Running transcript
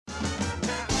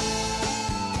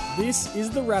This is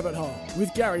The Rabbit Hole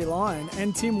with Gary Lyon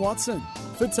and Tim Watson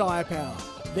for Tyre Power.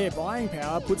 Their buying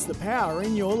power puts the power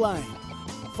in your lane.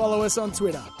 Follow us on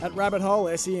Twitter at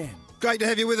RabbitHoleSEN. Great to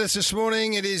have you with us this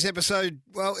morning. It is episode,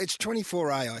 well, it's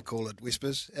 24A, I call it,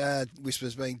 Whispers.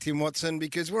 Whispers being Tim Watson,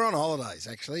 because we're on holidays,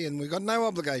 actually, and we've got no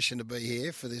obligation to be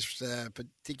here for this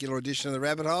particular edition of The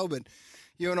Rabbit Hole, but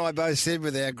you and I both said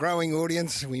with our growing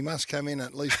audience, we must come in and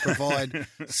at least provide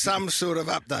some sort of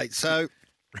update. So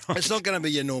it's not going to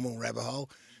be your normal rabbit hole.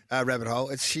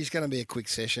 She's going to be a quick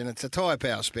session. It's a Tyre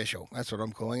Power special. That's what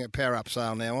I'm calling it. Power up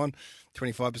sale now on.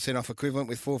 25% off equivalent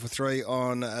with 4 for 3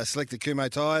 on selected Kumho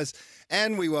tyres.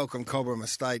 And we welcome Cobram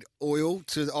Estate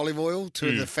olive oil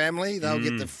to the family. They'll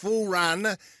get the full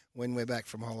run when we're back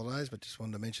from holidays, but just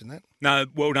wanted to mention that. No,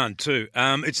 well done too.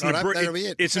 It's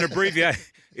an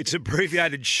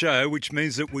abbreviated show, which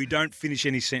means that we don't finish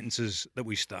any sentences that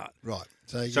we start. Right.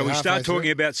 So we start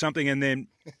talking about something and then...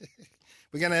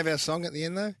 We're going to have our song at the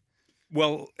end, though?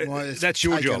 Well, that's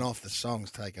your job. The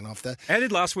song's taken off. How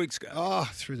did last week's go? Oh,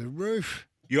 through the roof.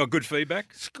 You got good feedback?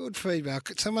 It's good feedback.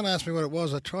 Someone asked me what it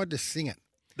was. I tried to sing it.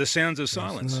 The Sounds of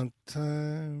Silence.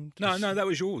 No, that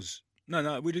was yours.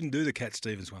 No, we didn't do the Cat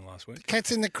Stevens one last week.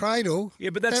 Cats in the Cradle? Yeah,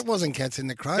 but that wasn't Cats in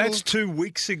the Cradle. That's 2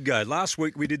 weeks ago. Last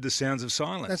week we did the Sounds of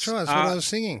Silence. That's right. That's what I was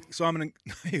singing. Simon and...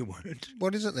 No, you weren't.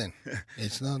 What is it then?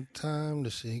 It's not time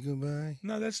to say goodbye.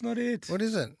 No, that's not it. What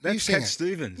is it? That's Cat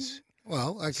Stevens.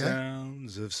 Well, okay.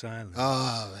 Sounds of Silence.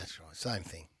 Oh, that's right. Same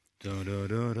thing. Oh,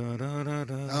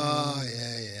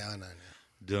 yeah, I know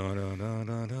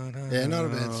now. Yeah, not a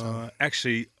bad song.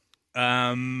 Actually...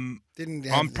 I'm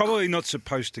probably not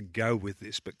supposed to go with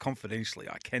this, but confidentially,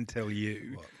 I can tell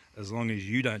you, as long as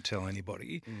you don't tell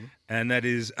anybody, and that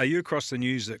is, are you across the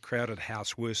news that Crowded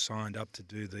House were signed up to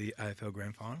do the AFL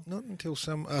Grand Final? Not until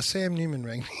Sam Newman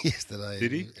rang me yesterday.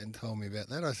 Did he? And told me about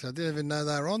that. I said, I didn't even know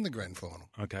they were on the Grand Final.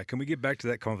 Okay, can we get back to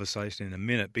that conversation in a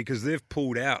minute? Because they've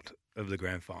pulled out of the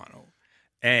Grand Final.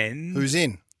 And who's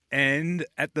in? And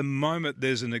at the moment,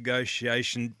 there's a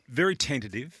negotiation, very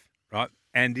tentative, right?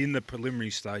 And in the preliminary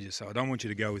stages, so I don't want you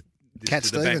to go with this Cat to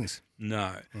Stevens. The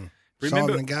back. No.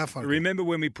 Simon and Garfunkel. Remember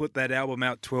when we put that album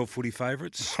out, 12 Footy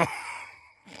Favourites?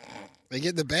 They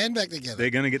get the band back together.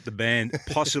 They're going to get the band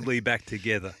possibly back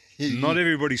together. Not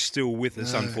everybody's still with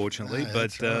us, unfortunately,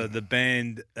 but right. The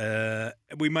band,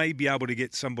 we may be able to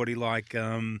get somebody like,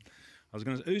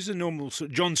 who's the normal,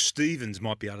 John Stevens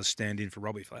might be able to stand in for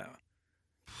Robbie Flower.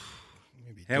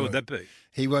 How would that be?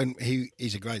 He won't.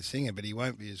 He's a great singer, but he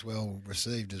won't be as well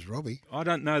received as Robbie. I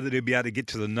don't know that he'll be able to get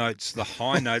to the notes, the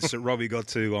high notes that Robbie got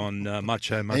to on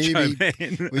Macho Man.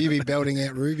 Will you be belting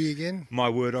out Ruby again? My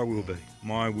word, I will be.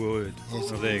 My word. Yes.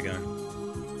 Oh, there you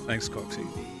go. Thanks, Coxie.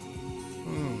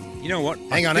 You know what?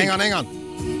 Hang on.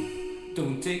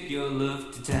 Don't take your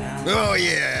love to town. Oh,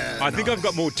 yeah. I think I've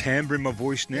got more timbre in my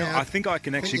voice now. Yeah, I think I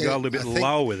can actually go a little bit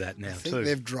lower with that now, I think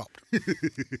they've dropped. I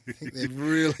think they've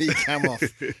really come off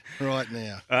right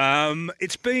now.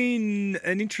 It's been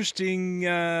an interesting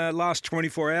last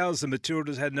 24 hours. The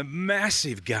Matildas had a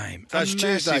massive game. It's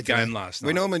Tuesday game last night.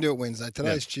 We normally do it Wednesday.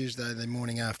 Today's Tuesday, the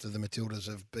morning after the Matildas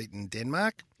have beaten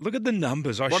Denmark. Look at the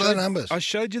numbers. What are the numbers? I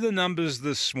showed you the numbers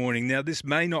this morning. Now, this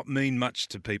may not mean much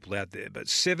to people out there, but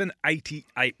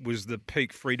 788 was the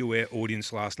peak free-to-air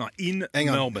audience last night in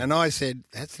Melbourne. And I said,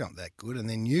 that's not that good. And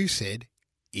then you said,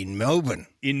 in Melbourne.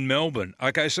 In Melbourne.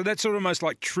 Okay, so that's almost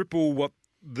like triple what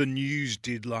the News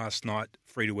did last night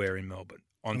free-to-air in Melbourne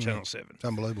on Channel 7. It's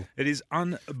unbelievable. It is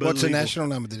unbelievable. What's the national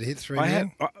number? Did it hit 3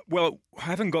 million? I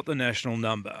haven't got the national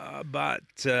number, but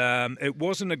it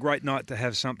wasn't a great night to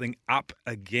have something up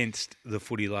against the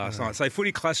footy last night. Say,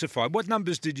 Footy Classified. What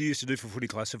numbers did you used to do for Footy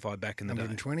Classified back in the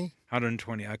 120? day?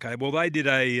 120. Okay. Well, they did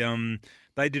a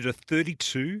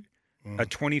 32, a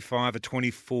 25, a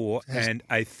 24, and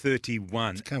a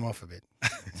 31. It's come off a bit.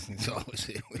 Since I was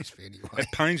here, anyway. It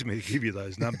pains me to give you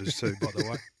those numbers too, by the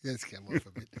way. It's come off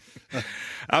a bit.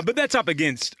 But that's up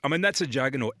against, that's a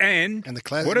juggernaut. And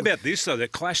the what about this, though? The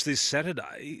clash this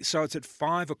Saturday. So it's at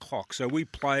 5 o'clock. So we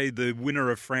play the winner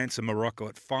of France and Morocco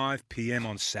at 5 p.m.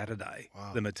 on Saturday,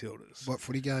 the Matildas. What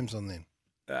footy game's on then?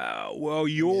 Well,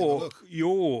 you'll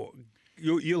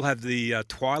have the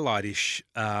twilight-ish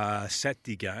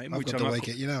Saturday game. I've got the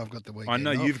weekend. I've got the weekend. I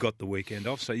know off. You've got the weekend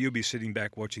off, so you'll be sitting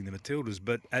back watching the Matildas.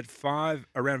 But at 5,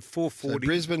 around 4:40. So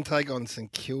Brisbane take on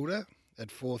St Kilda at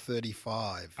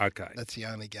 4:35. Okay, that's the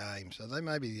only game. So they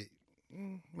maybe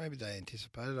they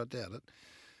anticipated. I doubt it.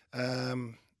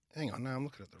 Hang on, no, I'm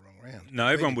looking at the wrong round. No,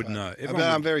 everyone would know.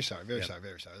 I'm very sorry, very sorry.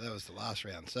 That was the last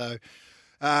round. So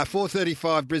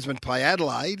 4:35, Brisbane play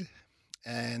Adelaide.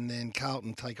 And then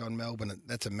Carlton take on Melbourne.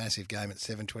 That's a massive game at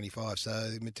 7:25. So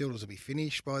the Matildas will be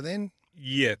finished by then.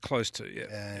 Yeah, close to,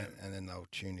 yeah. And then they'll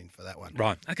tune in for that one.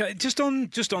 Right. Okay, just on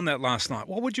that last night,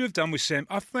 what would you have done with Sam?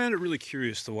 I found it really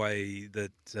curious the way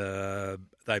that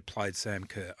they played Sam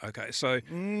Kerr. Okay, so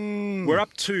we're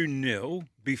up 2-0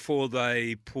 before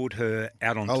they put her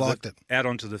out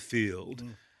onto the field.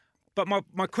 But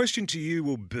my question to you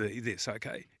will be this,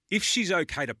 okay? If she's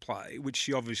okay to play, which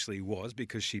she obviously was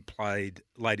because she played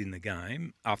late in the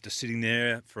game after sitting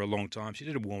there for a long time, she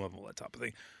did a warm-up, all that type of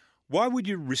thing. Why would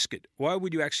you risk it? Why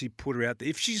would you actually put her out there?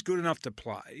 If she's good enough to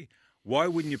play, why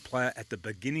wouldn't you play her at the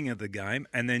beginning of the game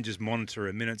and then just monitor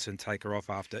her minutes and take her off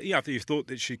after you thought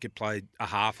that she could play a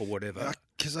half or whatever?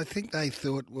 Because I think they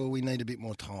thought, well, we need a bit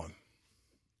more time.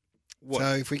 What?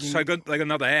 So if we can... So they got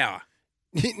another hour?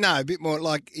 No, a bit more,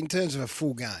 like in terms of a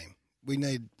full game.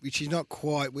 She's not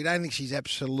quite, we don't think she's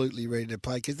absolutely ready to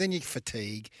play because then you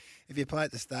fatigue. If you play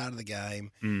at the start of the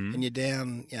game and you're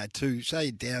down, say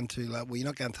you're down too low, well, you're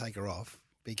not going to take her off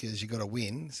because you've got to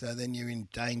win. So then you're in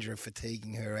danger of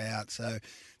fatiguing her out. So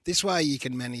this way you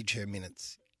can manage her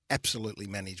minutes, absolutely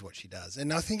manage what she does.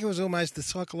 And I think it was almost the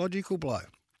psychological blow.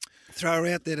 Throw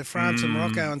her out there to France and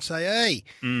Morocco and say, hey,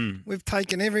 we've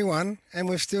taken everyone and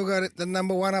we've still got the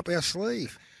number one up our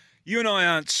sleeve. You and I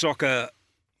aren't soccer...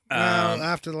 Well,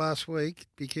 after last week,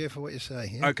 be careful what you say.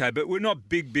 Yeah? Okay, but we're not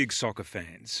big soccer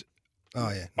fans. Oh,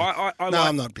 yeah. I'm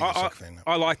not a big soccer fan. No.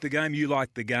 I like the game, you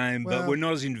like the game, but we're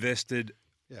not as invested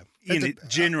in it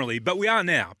generally. But we are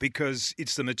now because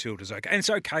it's the Matildas. Okay, and it's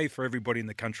okay for everybody in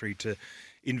the country to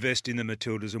invest in the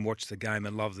Matildas and watch the game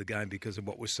and love the game because of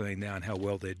what we're seeing now and how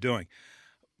well they're doing.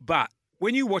 But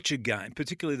when you watch a game,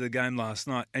 particularly the game last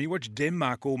night, and you watch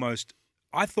Denmark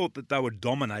I thought that they were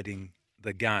dominating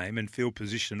the game and field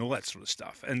position and all that sort of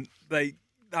stuff. And they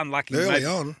unlucky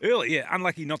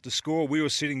unlucky not to score. We were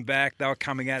sitting back, they were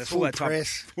coming at us. Full all that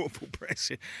press. Full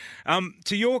press. Yeah.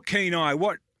 To your keen eye,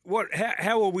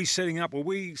 how are we setting up? Were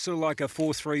we sort of like a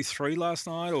 4-3-3 last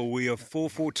night, or were we a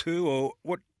 4-4-2, or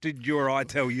what did your eye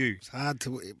tell you? It's hard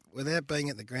to, without being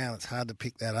at the ground, it's hard to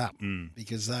pick that up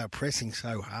because they are pressing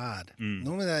so hard.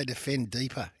 Normally they defend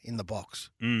deeper in the box.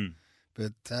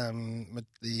 But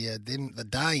the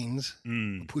Danes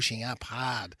were pushing up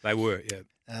hard. They were,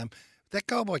 yeah. That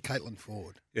goal by Caitlin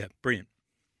Ford. Yeah, brilliant.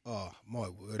 Oh, my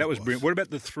word. That was brilliant. What about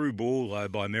the through ball, though,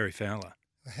 by Mary Fowler?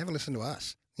 Have a listen to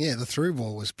us. Yeah, the through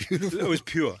ball was beautiful. It was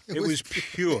pure. It was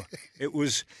pure. It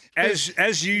was,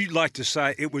 as you like to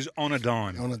say, it was on a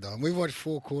dime. On a dime. We've watched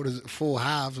 4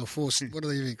 halves, or what do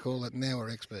they even call it? Now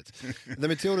we're experts. The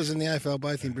Matildas and the AFL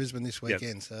both in Brisbane this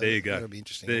weekend. So there you go. That'll be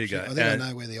interesting. There you go. I think I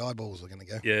know where the eyeballs are going to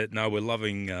go. Yeah, no, we're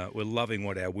loving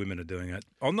what our women are doing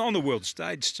on the world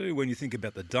stage too. When you think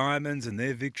about the Diamonds and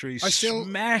their victories,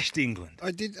 smashed England.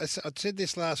 I said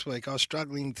this last week. I was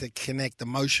struggling to connect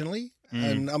emotionally.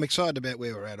 And I'm excited about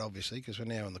where we're at, obviously, because we're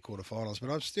now in the quarterfinals. But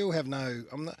I still have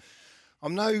I'm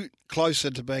no closer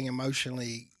to being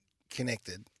emotionally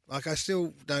connected. Like I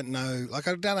still don't know. Like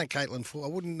I don't know Caitlin Ford.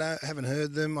 I wouldn't know. Haven't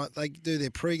heard them. They do their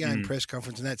pre-game press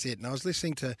conference, and that's it. And I was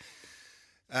listening to,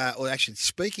 or actually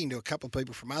speaking to a couple of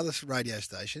people from other radio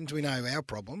stations. We know our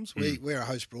problems. We're a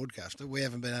host broadcaster. We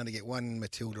haven't been able to get one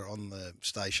Matilda on the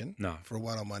station for a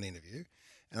one-on-one interview.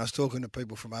 And I was talking to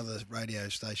people from other radio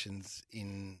stations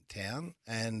in town,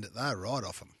 and they're right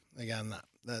off them. They're going,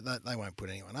 no, they won't put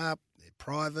anyone up. They're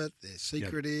private. They're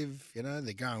secretive. Yep.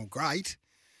 They're going great.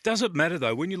 Does it matter,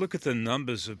 though, when you look at the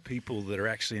numbers of people that are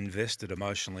actually invested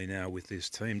emotionally now with this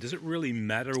team, does it really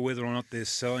matter whether or not they're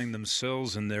selling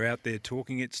themselves and they're out there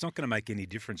talking? It's not going to make any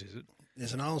difference, is it?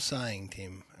 There's an old saying,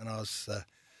 Tim, and I was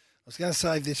going to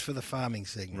save this for the farming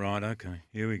segment. Right, okay.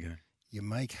 Here we go. You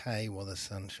make hay while the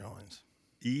sun shines.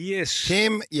 Yes.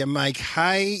 Tim, you make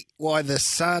hay while the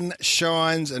sun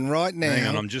shines, and right now... Hang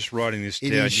on, I'm just writing this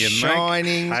down. It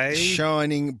is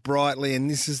shining brightly, and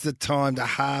this is the time to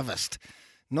harvest.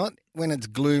 Not when it's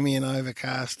gloomy and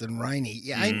overcast and rainy.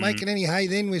 You ain't making any hay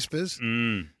then, Whispers.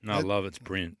 No, I love it. It's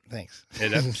brilliant. Thanks.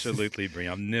 It's absolutely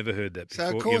brilliant. I've never heard that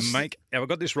before. So, of course... have I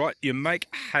got this right? You make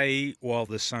hay while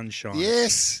the sun shines.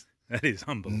 Yes. That is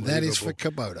unbelievable. That is for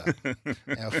Kubota,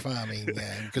 our farming,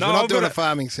 because we're not doing a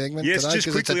farming segment today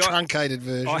because it's a truncated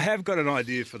version. I have got an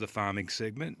idea for the farming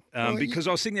segment because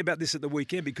I was thinking about this at the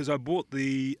weekend because I bought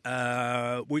the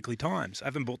Weekly Times. I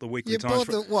haven't bought the Weekly Times. You bought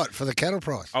the what, for the cattle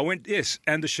price? I went, yes,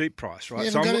 and the sheep price, right?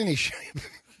 You haven't got any sheep.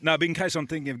 No, but in case I'm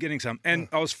thinking of getting some. And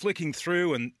I was flicking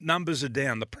through and numbers are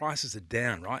down, the prices are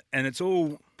down, right? And it's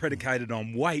all predicated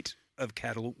on weight of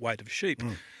cattle, weight of sheep.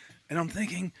 And I'm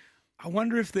thinking... I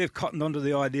wonder if they've cottoned onto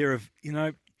the idea of,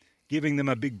 giving them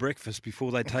a big breakfast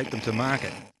before they take them to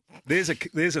market. There's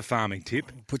a farming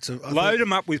tip. Load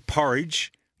them up with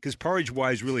porridge, because porridge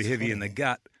weighs really heavy in the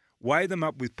gut. weigh them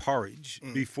up with porridge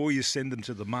before you send them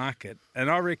to the market, and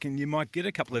I reckon you might get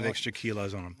a couple of extra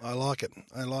kilos on them. I like it.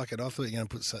 I thought you were going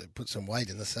to put some weight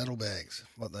in the saddlebags,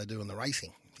 what they do in the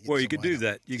racing. Well, you could do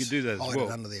that. You could do that as hide well.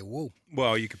 it under their wool.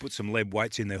 Well, you could put some lead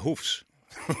weights in their hoofs,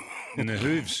 in their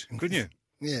hooves, couldn't you?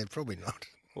 Yeah, probably not.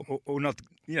 Or not,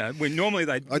 when normally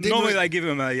they give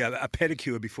them a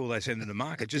pedicure before they send them to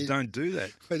market. Just don't do that.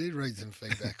 I did read some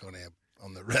feedback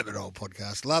on the Rabbit Hole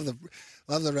podcast. Love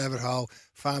the Rabbit Hole.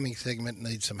 Farming segment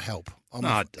needs some help.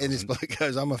 And this bloke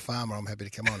goes, I'm a farmer. I'm happy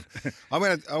to come on.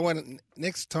 I want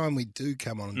next time we do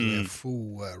come on and do our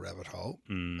full Rabbit Hole,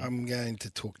 I'm going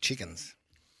to talk chickens.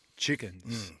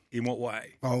 Chickens? In what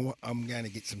way? Oh, I'm going to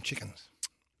get some chickens.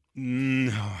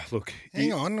 No, look.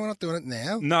 Hang on, we're not doing it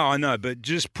now. No, I know, but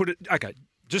just put it. Okay,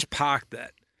 just park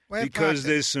that. Because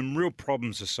there's some real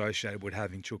problems associated with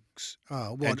having chooks.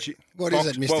 Oh, what is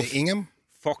it, Mr. Ingham?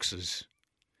 Foxes.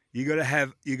 You got to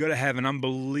have an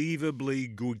unbelievably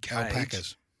good cage.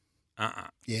 Alpacas.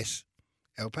 Yes,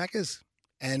 alpacas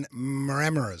and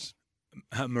marimaras.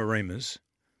 Marimas.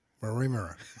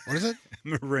 Marimara. What is it?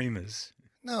 Marimas.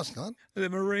 No, it's not. The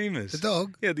Marimas. The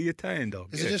dog? Yeah, the Italian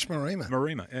dog. Is it just Marima?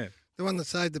 Marima, yeah. The one that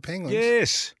saved the penguins?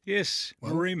 Yes.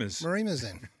 Well, Marimas. Marimas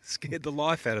then. Scared the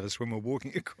life out of us when we're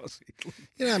walking across Italy.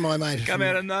 You know my mate. Come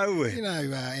out of nowhere. You know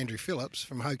Andrew Phillips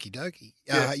from Hokey Dokey.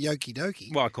 Yoki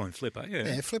Doki. Well, I call him Flipper, yeah.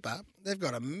 Yeah, Flipper. They've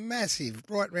got a massive,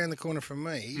 right round the corner from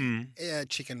me,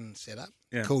 chicken setup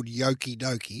called Yoki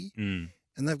Doki.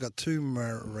 And they've got 2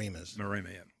 Marimas. Marima,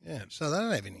 yeah. So they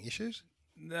don't have any issues.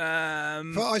 But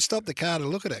I stopped the car to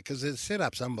look at it because the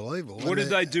setup's unbelievable. What did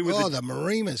they do with the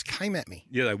Marimas came at me.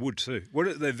 Yeah, they would too.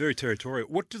 They're very territorial.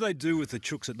 What do they do with the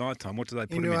chooks at night time? What do they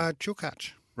put them in? Into a chook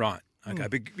hutch. Right. Okay.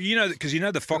 But because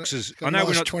the foxes. I know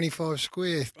we're not 25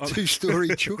 square,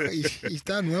 2-story chook. He's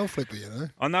done well,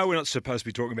 Flipper. I know we're not supposed to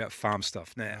be talking about farm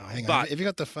stuff now. Oh, hang on. Have you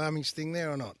got the farming sting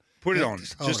there or not? Put it on,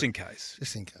 just in case.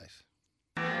 Just in case.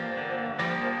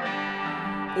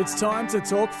 It's time to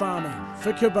talk farming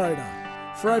for Kubota.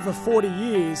 For over 40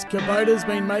 years, Kubota's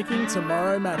been making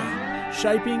tomorrow matter,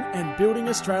 shaping and building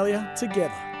Australia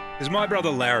together. There's my brother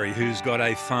Larry, who's got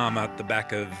a farm at the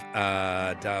back of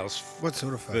Dales. What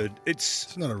sort of farm?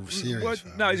 It's not a serious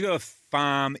farm. No, he's got a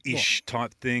farm-ish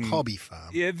type thing. Hobby farm.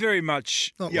 Yeah, very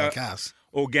much. Not like us.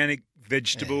 Organic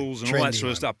vegetables and all that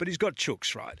sort of stuff. But he's got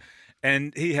chooks, right?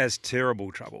 And he has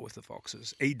terrible trouble with the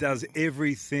foxes. He does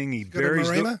everything. He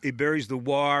buries the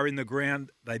wire in the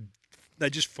ground. They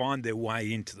just find their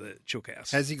way into the chook house.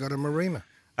 Has he got a Marima?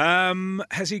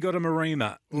 Has he got a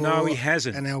Marima? No, he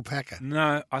hasn't. An alpaca?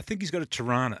 No, I think he's got a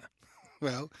Tirana.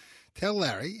 Well, tell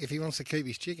Larry if he wants to keep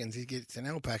his chickens, he gets an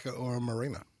alpaca or a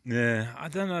Marima. Yeah, I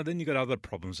don't know. Then you've got other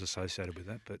problems associated with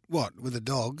that. But what, with a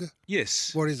dog?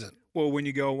 Yes. What is it? Well, when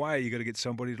you go away, you got to get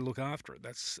somebody to look after it.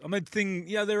 There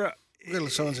are. Well,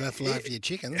 someone's going to have to look after your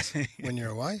chickens when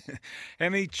you're away. How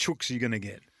many chooks are you going to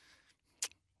get?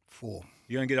 4.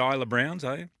 You're going to get Isla Browns,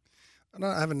 are you?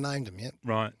 I haven't named them yet.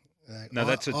 Right. No,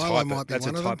 that's a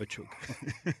type of chook.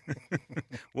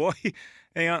 Why?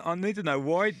 Hang on, I need to know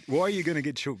why are you going to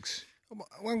get chooks?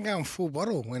 I'm going full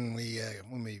bottle when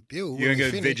we build. You're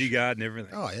going to go veggie garden,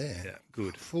 everything. Oh yeah, yeah,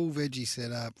 good. Full veggie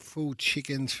setup, full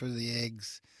chickens for the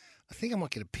eggs. I think I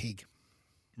might get a pig.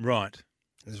 Right.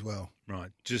 As well.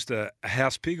 Right. Just a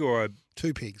house pig or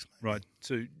 2 pigs. Maybe. Right.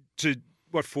 To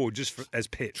what for? Just as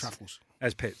pets. Truffles.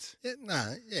 As pets.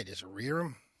 Yeah, just rear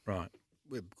them. Right.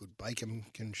 We're good bacon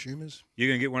consumers. You're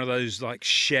going to get one of those like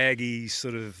shaggy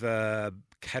sort of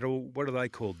cattle. What are they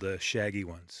called? The shaggy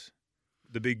ones.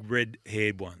 The big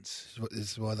red-haired ones.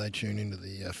 This is why they tune into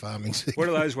the farming segment. What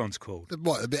are those ones called?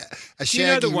 What, a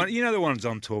shaggy? You know the ones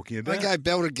I'm talking about. They go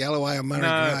Belted Galloway or Murray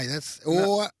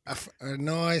Grey. A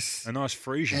nice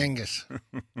Frisian Angus.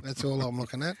 That's all I'm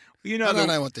looking at. I don't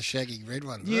know what the shaggy red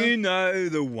ones are. You know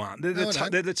the one.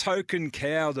 They're the token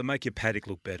cow to make your paddock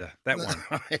look better. That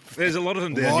one. There's a lot of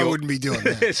them down I wouldn't be doing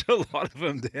that. There's a lot of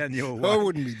them down your way. I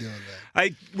wouldn't be doing that.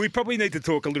 Hey, we probably need to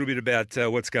talk a little bit about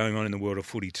what's going on in the world of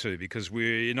footy too, because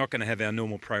we're not going to have our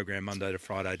normal program Monday to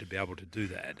Friday to be able to do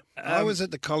that. I was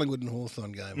at the Collingwood and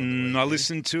Hawthorn game. I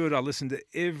listened to it. I listened to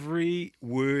every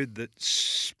word that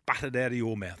sputtered out of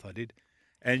your mouth. I did.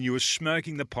 And you were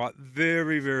smoking the pipe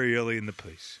very, very early in the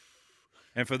piece.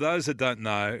 And for those that don't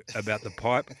know about the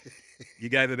pipe, you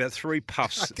gave about 3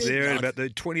 puffs there at about the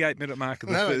 28-minute mark of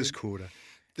the first quarter.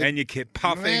 And you kept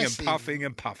puffing and puffing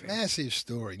and puffing. Massive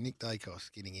story. Nick Dacos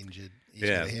getting injured. He's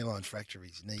got a hairline fracture of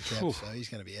his kneecap, so he's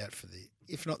going to be out for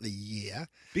if not the year.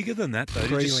 Bigger than that, though.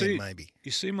 Prelim, maybe.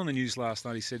 You see him on the news last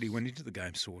night. He said he went into the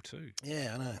game sore too.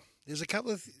 Yeah, I know. There's a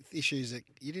couple of issues that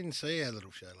you didn't see our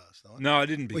little show last night. No, I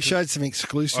didn't. We because showed some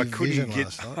exclusive vision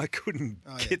last I night. couldn't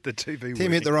Oh, yeah. get the TV.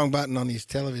 Tim hit the wrong button on his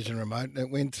television remote. It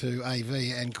went to AV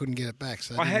and couldn't get it back.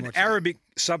 So I didn't had watch it. Arabic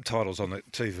subtitles on the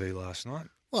TV last night.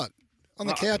 What? On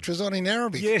the couch was on in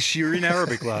Arabic. Yes, you're in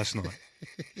Arabic last night.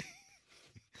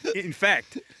 In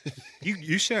fact,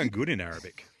 you sound good in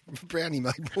Arabic. Brownie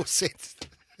made more sense.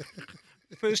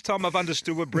 First time I've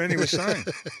understood what Brownie was saying.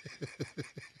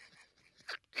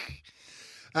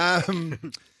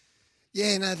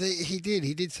 Yeah, no, he did.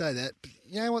 He did say that. But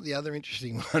you know what? The other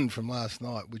interesting one from last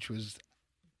night, which was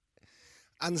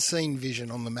unseen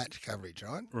vision on the match coverage,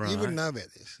 right? Right. You wouldn't know about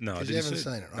this. No, I because you didn't haven't see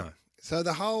seen it. it, right? No. So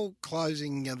the whole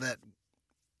closing of that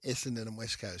Essendon and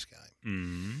West Coast game,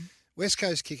 Mm. West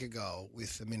Coast kick a goal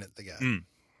with a minute to go. Mm.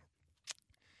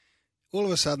 All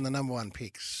of a sudden, the number one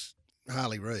pick's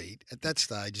Harley Reid. At that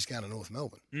stage, is going to North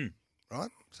Melbourne, Mm.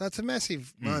 right? So it's a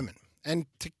massive moment. And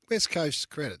to West Coast's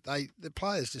credit, the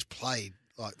players just played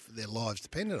like their lives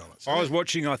depended on it. So I was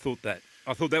watching. I thought that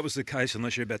was the case.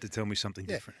 Unless you're about to tell me something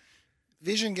Yeah. different.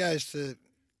 vision goes to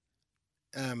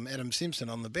Adam Simpson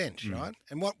on the bench, right?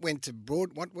 And what went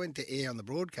to air on the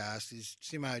broadcast is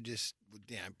Simo just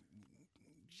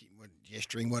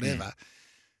gesturing whatever.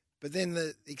 But then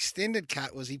the extended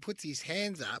cut was he puts his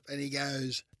hands up and he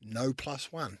goes, "No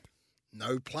 +1,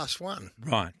 no +1."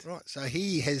 Right. Right. So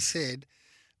he has said,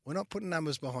 we're not putting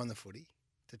numbers behind the footy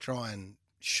to try and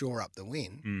shore up the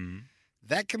win. Mm.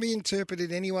 That can be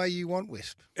interpreted any way you want,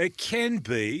 Wisp. It can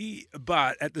be,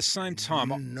 but at the same time,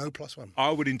 No +1.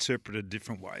 I would interpret it a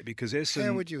different way because Essendon.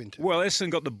 How would you interpret? Well, Essendon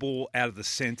got the ball out of the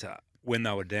centre when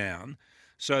they were down,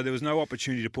 so there was no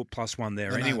opportunity to put +1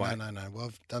 there anyway. No. Well,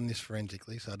 I've done this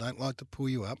forensically, so I don't like to pull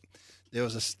you up. There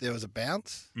was a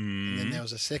bounce, and then there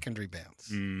was a secondary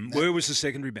bounce. Where was the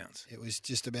secondary bounce? It was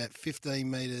just about 15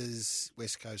 metres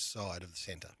west coast side of the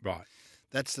centre. Right.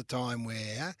 That's the time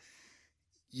where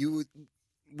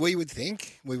we would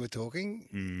think, we were talking,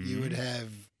 you would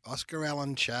have Oscar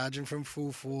Allen charging from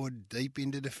full forward deep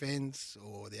into defence,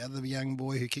 or the other young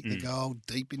boy who kicked the goal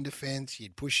deep in defence.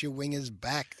 You'd push your wingers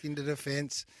back into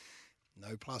defence.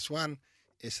 No +1.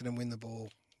 Essendon win the ball,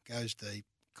 goes deep,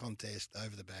 contest,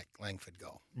 over the back, Langford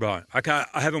goal. Right. Okay.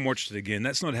 I haven't watched it again.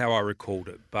 That's not how I recalled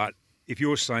it. But if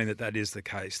you're saying that is the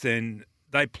case, then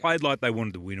they played like they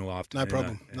wanted to win all afternoon. No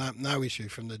problem. No issue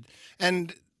from the...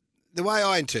 And the way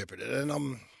I interpret it,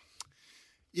 and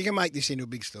you can make this into a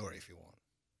big story if you want.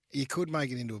 You could make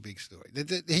it into a big story.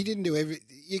 He didn't do every...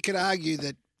 You could argue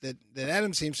that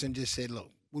Adam Simpson just said,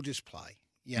 look, we'll just play.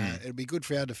 Yeah, it'll be good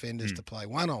for our defenders to play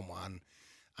one-on-one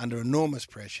under enormous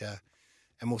pressure,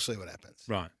 and we'll see what happens.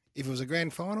 Right. If it was a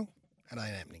grand final, it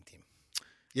ain't happening, Tim.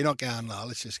 You're not going, no,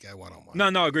 let's just go one-on-one.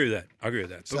 No, I agree with that.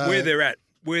 But So- where they're at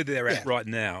Yeah. right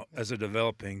now as a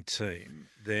developing team,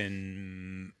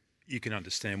 then you can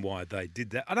understand why they did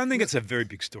that. I don't think it's a very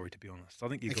big story, to be honest. I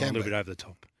think you've It gone a can little be. bit over the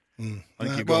top. I think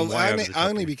No, you've gone way over the top.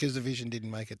 only here. because the Vision didn't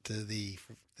make it to the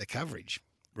coverage.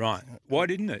 Right. Why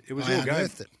didn't it? It was I all game.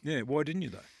 unearthed it. Yeah, why didn't you,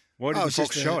 though? Why did Oh, the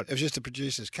Fox show it it? was just a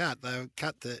producer's cut. They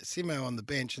cut the Simo on the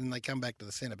bench and they come back to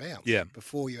the centre bounce. Yeah.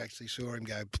 Before you actually saw him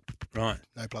go, Right.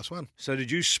 no +1. So did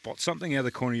you spot something out of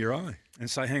the corner of your eye and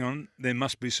say, hang on, there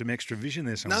must be some extra vision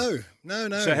there somewhere? No.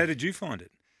 So how did you find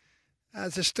it?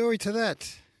 There's a story to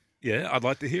that. Yeah, I'd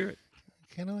like to hear it.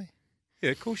 Can I?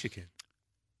 Yeah, of course you can.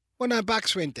 Well, no,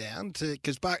 Bucks went down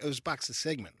because it was Bucks'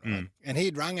 segment, right? And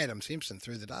he'd rung Adam Simpson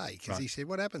through the day because he said,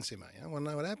 what happened, Simo? I want to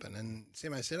know what happened. And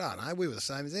Simo said, oh, no, we were the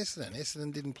same as Essendon.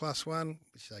 Essendon didn't +1,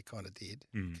 which they kind of did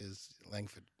because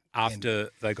Langford...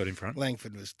 After they got in front?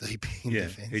 Langford was deep in Yeah,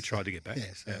 defence. he tried to get back.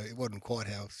 Yeah, so it wasn't quite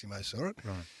how Simo saw it.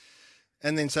 Right.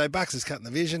 And then so Bucks is cutting the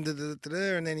vision,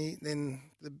 and then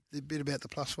the bit about the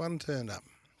 +1 turned up.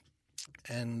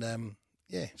 And,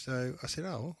 so I said, oh,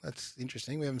 well, that's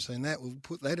interesting. We haven't seen that. We'll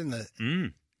put that in the...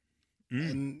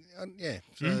 And,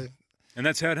 so And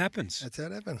that's how it happens. that's how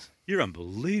it happens. You're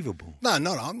unbelievable. No,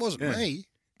 it wasn't Yeah. me.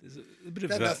 There's a bit of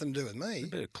That had nothing to do with me. a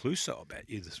bit of Clouseau about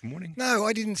you this morning. No,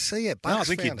 I didn't see it. Bucks No, I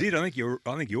think you found did. I think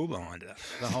you're behind it.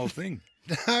 The whole thing.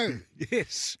 It. No,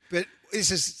 Yes. but this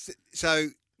is so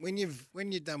when you've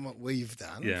done what we've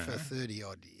done Yeah. for 30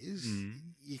 odd years,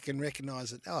 you can recognise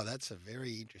that. Oh, that's a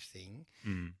very interesting,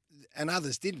 and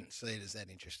others didn't see it as that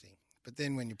interesting. But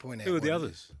then when you point out Who are the what it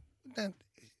others? is, no,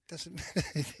 it doesn't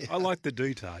matter. I like the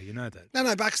detail. You know that.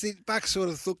 No, Bucks sort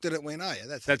of looked at it and went, oh yeah,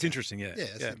 that's Interesting. Yeah.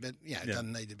 yeah, but it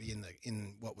doesn't need to be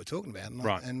in what we're talking about,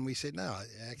 Right. And we said no, it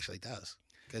actually does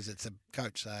because it's a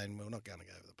coach saying we're not going to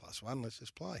go over the +1, let's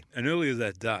just play. And earlier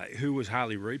that day, who was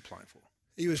Harley Reid playing for?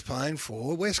 He was playing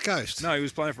for West Coast. No, he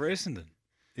was playing for Essendon.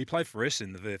 He played for us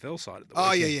in the VFL side at the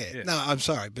Oh, weekend. yeah. No, I'm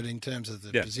sorry, but in terms of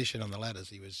the position on the ladders,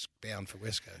 he was bound for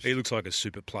West Coast. He looks like a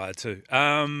super player too.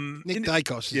 Nick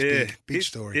Dacos is big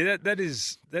story. Yeah, that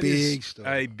is story.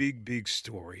 a big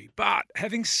story. But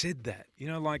having said that,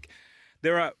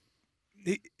 there are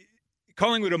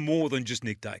Collingwood are more than just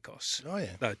Nick Dacos. Oh,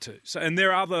 yeah. Though too. So, and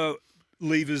there are other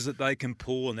levers that they can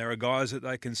pull, and there are guys that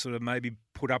they can sort of maybe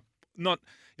put up. I'm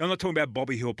not talking about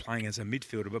Bobby Hill playing as a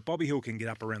midfielder, but Bobby Hill can get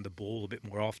up around the ball a bit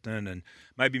more often, and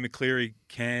maybe McCleary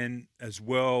can as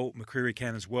well.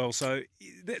 So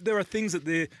there are things that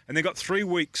and they've got 3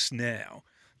 weeks now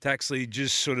to actually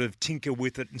just sort of tinker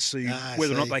with it and see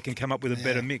whether or not they can come up with a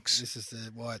better mix. This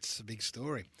is why it's a big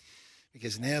story,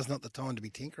 because now's not the time to be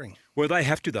tinkering. Well, they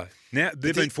have to, though. Now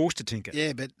they've been forced to tinker.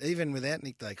 Yeah, but even without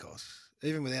Nick Dacos,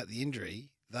 even without the injury,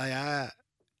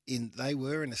 they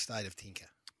were in a state of tinker.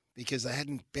 Because they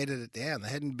hadn't bedded it down. They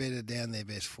hadn't bedded down their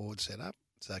best forward setup.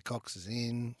 So Cox is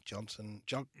in, Cox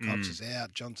is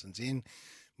out, Johnson's in,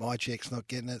 Mychek's not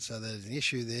getting it, so there's an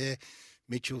issue there.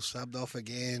 Mitchell subbed off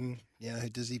again.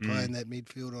 Does he play in that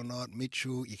midfield or not?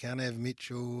 Mitchell, you can't have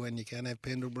Mitchell, and you can't have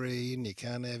Pendlebury, and you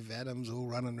can't have Adams all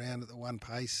running around at the one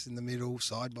pace in the middle,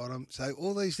 side bottom. So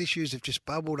all these issues have just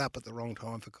bubbled up at the wrong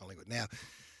time for Collingwood. Now,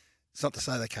 it's not to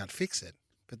say they can't fix it,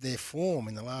 but their form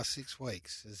in the last 6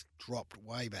 weeks has dropped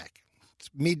way back.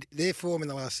 Their form in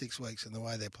the last 6 weeks and the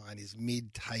way they're playing is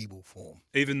mid-table form.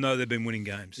 Even though they've been winning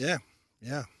games. Yeah.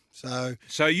 So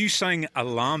are you saying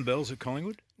alarm bells at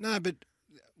Collingwood? No, but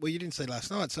you didn't see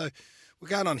last night. So we're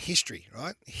going on history,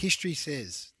 right? History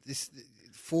says the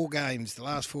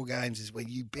last 4 games is when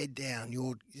you bed down.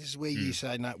 This is where you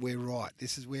say, no, we're right.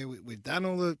 This is where we've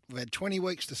done we've had 20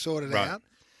 weeks to sort it out.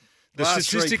 The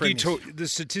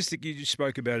statistic you just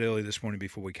spoke about earlier this morning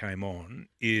before we came on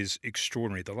is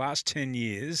extraordinary. The last 10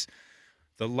 years,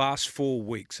 the last 4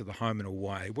 weeks of the home and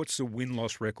away, what's the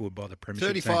win-loss record by the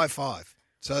Premiership 35-5.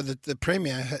 So the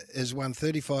Premier has won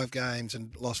 35 games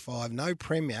and lost 5. No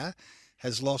Premier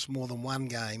has lost more than 1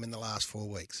 game in the last 4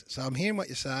 weeks. So I'm hearing what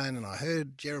you're saying, and I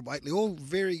heard Gerard Whateley, all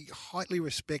very highly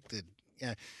respected.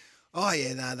 They've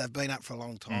been up for a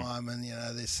long time, and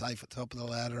they're safe at top of the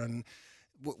ladder. And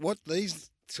what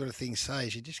these sort of things say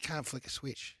is you just can't flick a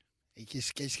switch. You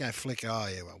just can't flick,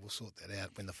 we'll sort that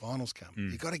out when the finals come.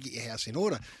 You've got to get your house in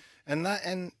order. And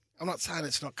I'm not saying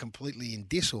it's not completely in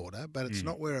disorder, but it's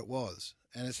not where it was.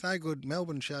 And it's no good.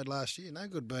 Melbourne showed last year, no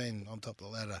good being on top of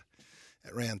the ladder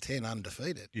at round 10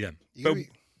 undefeated. Yeah.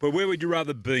 But where would you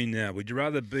rather be now? Would you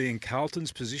rather be in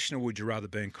Carlton's position or would you rather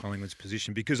be in Collingwood's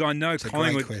position? Because I know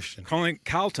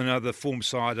Carlton are the form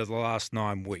side of the last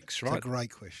 9 weeks, right? It's a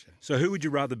great question. So who would you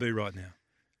rather be right now?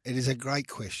 It is a great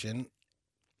question.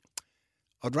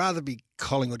 I'd rather be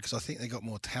Collingwood because I think they got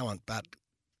more talent, but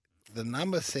the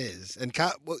number says, and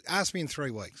ask me in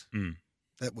 3 weeks.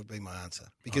 That would be my answer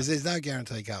because there's no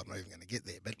guarantee Carlton are even going to get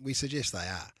there, but we suggest they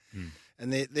are.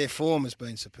 And their form has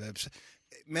been superb. So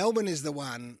Melbourne is the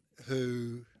one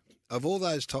who, of all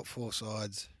those top 4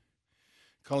 sides,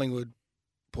 Collingwood,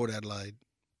 Port Adelaide,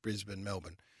 Brisbane,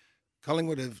 Melbourne,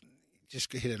 Collingwood have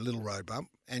just hit a little road bump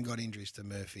and got injuries to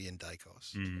Murphy and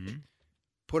Dacos.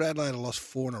 Port Adelaide have lost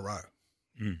 4 in a row.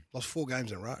 Lost 4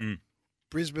 games in a row.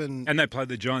 Brisbane... And they played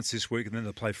the Giants this week and then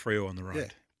they play Freo on the road. Yeah.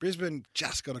 Brisbane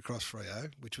just got across Freo,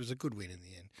 which was a good win in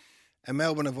the end. And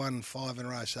Melbourne have won 5 in a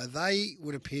row. So they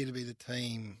would appear to be the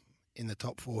team in the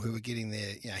top 4 who are getting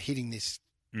there, hitting this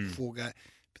 4 game.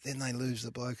 But then they lose the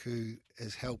bloke who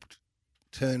has helped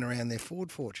turn around their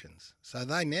forward fortunes. So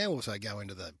they now also go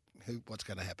into the what's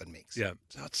going to happen mix. Yeah.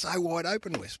 So it's so wide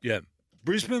open, Wisp. Yeah.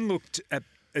 Brisbane looked at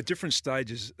different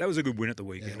stages. That was a good win at the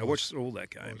weekend. I watched all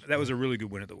that game. That was a really good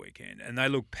win at the weekend. And they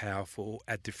looked powerful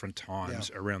at different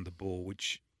times around the ball,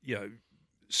 which,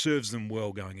 serves them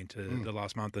well going into the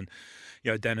last month. And,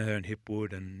 Danaher and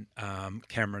Hipwood and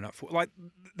Cameron up for.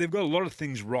 They've got a lot of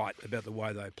things right about the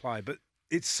way they play, but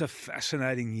it's a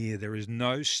fascinating year. There is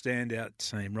no standout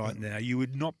team right now. You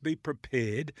would not be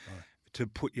prepared to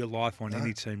put your life on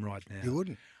any team right now. You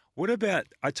wouldn't. What about,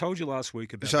 I told you last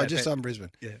week about So just on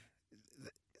Brisbane. Yeah.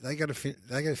 They got to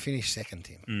finish second,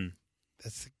 Tim.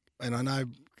 And I know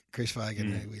Chris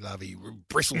Fagan, who we love, he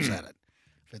bristles at it.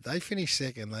 But they finish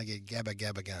second, they get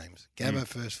Gabba games. Gabba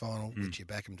first final, which you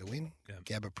back them to win.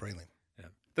 Gabba prelim. Yeah.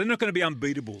 They're not going to be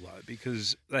unbeatable, though,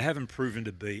 because they haven't proven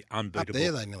to be unbeatable. Up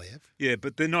there they nearly have. Yeah,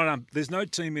 but they're not. There's no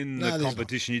team in the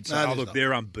competition you'd say,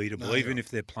 they're unbeatable. No, even if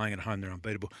they're playing at home, they're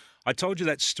unbeatable. I told you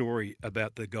that story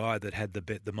about the guy that had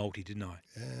the multi, didn't I?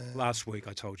 Last week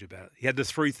I told you about it. He had the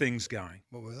 3 things going.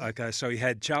 What were they? Okay, so he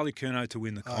had Charlie Curnow to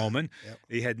win the Coleman. Yep.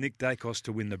 He had Nick Dacos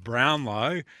to win the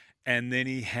Brownlow. and then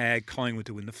he had Collingwood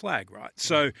to win the flag, right?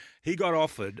 So he got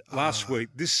offered last week.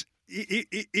 This,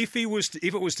 if it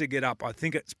was to get up, I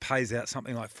think it pays out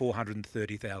something like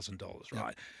 $430,000,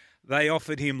 right? They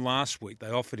offered him last week. They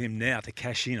offered him now to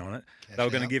cash in on it. They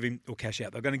were going to give him, or cash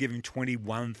out. They were going to give him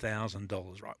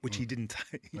 $21,000, right? Which he didn't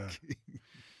take. No.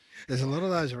 There's a lot of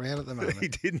those around at the moment. He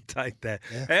didn't take that.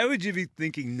 Yeah. How would you be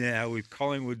thinking now with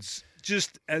Collingwood's,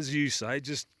 just as you say,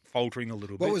 just faltering a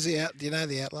little bit? What was the out? Do you know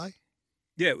the outlay?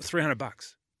 Yeah, it was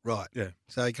 $300. Right. Yeah.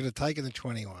 So he could have taken the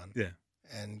 21. Yeah.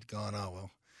 And gone, oh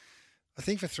well. I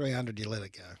think for 300 you let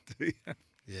it go.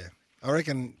 Yeah. I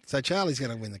reckon. So Charlie's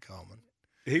going to win the Coleman.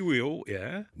 He will.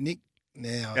 Yeah. Nick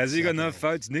now. Has he got enough something.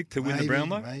 votes, Nick, to win the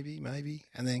Brownlow? Maybe.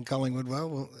 And then Collingwood.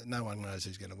 Well, no one knows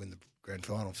who's going to win the grand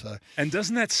final. So. And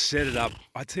doesn't that set it up?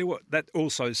 I tell you what, that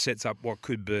also sets up what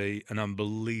could be an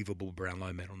unbelievable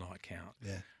Brownlow medal night count.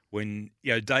 Yeah. When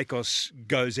Dacos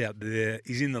goes out there,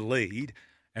 he's in the lead,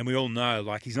 and we all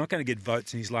know he's not going to get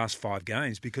votes in his last 5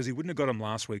 games because he wouldn't have got them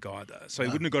last week either. So he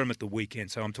wouldn't have got them at the weekend.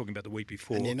 So I'm talking about the week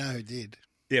before. And you know who did?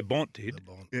 Yeah, Bont did. The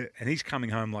Bont. Yeah, and he's coming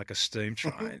home like a steam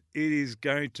train. It is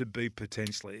going to be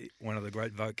potentially one of the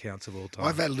great vote counts of all time. I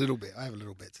have a little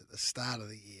bets at the start of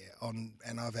the year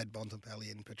and I've had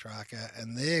Bontempelli and Petrarca,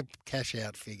 and their cash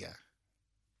out figure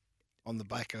on the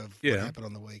back of what happened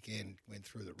on the weekend went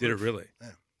through the roof. Did it really?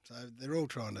 Yeah. So they're all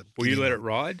trying to. Will you let it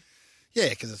ride? Yeah,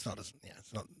 because it's not that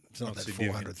significant.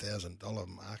 $400,000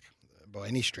 mark by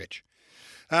any stretch.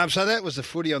 So that was the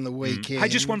footy on the weekend. Hey,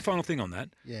 just one final thing on that.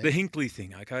 Yeah. The Hinkley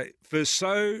thing, okay? For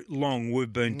so long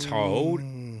we've been told,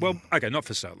 well, okay, not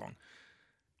for so long.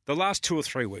 The last 2 or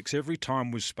 3 weeks, every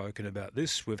time we've spoken about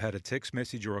this, we've had a text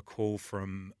message or a call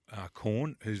from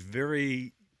Corn, who's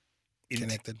very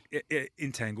Connected.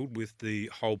 Entangled with the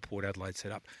whole Port Adelaide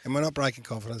setup. And we're not breaking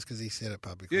confidence because he said it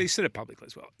publicly. Yeah, he said it publicly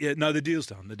as well. Yeah, no, the deal's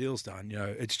done. The deal's done.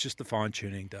 It's just the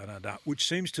fine-tuning, which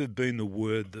seems to have been the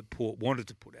word that Port wanted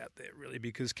to put out there, really,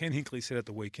 because Ken Hinkley said at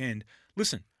the weekend,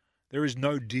 listen, there is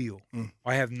no deal.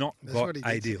 I have not got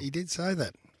a deal. He did say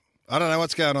that. I don't know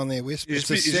what's going on there, Wisp. It's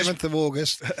the 7th of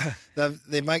August.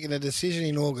 They're making a decision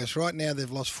in August. Right now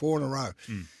they've lost 4 in a row.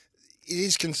 It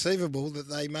is conceivable that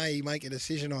they may make a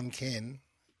decision on Ken.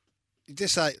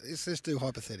 Just say, let's do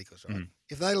hypotheticals, right?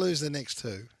 If they lose the next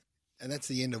 2, and that's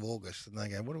the end of August, and they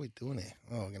go, what are we doing here?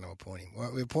 Oh, we're going to appoint him.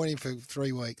 Well, we appoint him for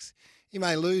 3 weeks. He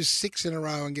may lose 6 in a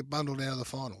row and get bundled out of the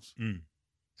finals.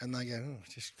 And they go, oh,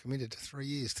 just committed to 3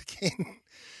 years to Ken.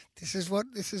 This is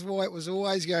why it was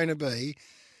always going to be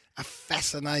a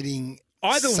fascinating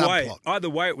subplot. Either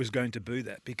way, it was going to be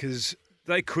that because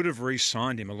they could have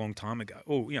re-signed him a long time ago,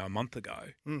 or a month ago,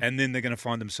 and then they're going to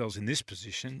find themselves in this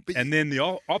position. And then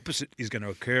the opposite is going to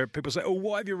occur. People say, "Oh,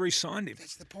 why have you re-signed him?"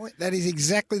 That's the point. That is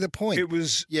exactly the point. It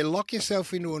was you lock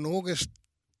yourself into an August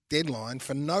deadline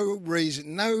for no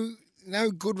reason,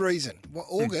 no good reason.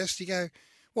 August, you go,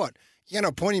 what? You're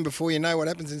going to appoint him before you know what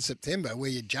happens in September, where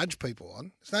you judge people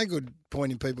on. It's no good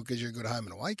appointing people because you're a good home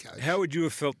and away coach. How would you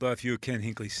have felt, though, if you were Ken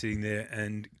Hinkley sitting there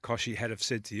and Koshy had have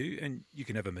said to you, and you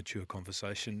can have a mature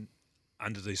conversation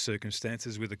under these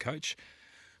circumstances with a coach,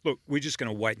 look, we're just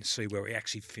going to wait and see where we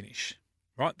actually finish,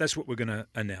 right? That's what we're going to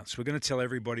announce. We're going to tell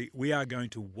everybody we are going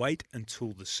to wait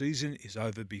until the season is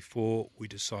over before we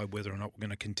decide whether or not we're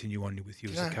going to continue on with you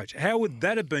as a coach. How would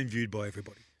that have been viewed by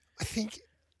everybody?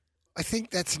 I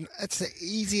think that's the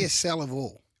easiest sell of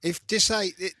all. If just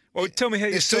say, well, tell me how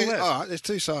you sell that. All right, there's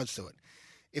 2 sides to it.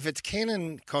 If it's Ken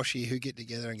and Koshy who get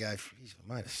together and go,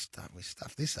 mate, we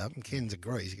stuffed this up, and Ken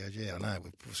agrees, he goes, yeah, I know,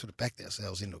 we've sort of backed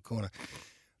ourselves into a corner.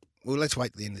 Well, let's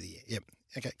wait till the end of the year. Yep.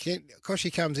 Okay.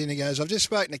 Koshy comes in and goes, I've just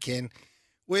spoken to Ken.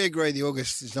 We agree the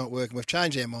August is not working. We've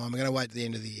changed our mind. We're going to wait till the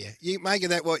end of the year. You make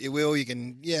of that what you will. You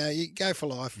can, you go for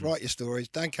life, write your stories.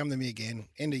 Don't come to me again.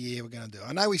 End of year, we're going to do it.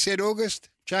 I know we said August,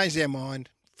 changed our mind,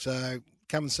 so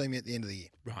come and see me at the end of the year.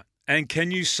 Right. And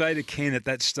can you say to Ken at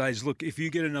that stage, look, if you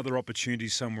get another opportunity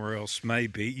somewhere else,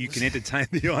 maybe you can entertain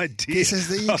the idea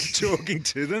of talking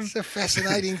to them? It's a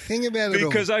fascinating thing about it all.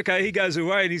 Because, okay, he goes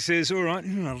away and he says, all right,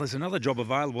 there's another job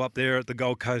available up there at the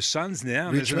Gold Coast Suns now.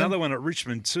 And there's another one at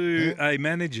Richmond too. Yeah. A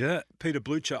manager, Peter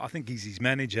Blucher, I think he's his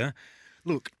manager.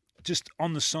 Look, just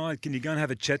on the side, can you go and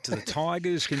have a chat to the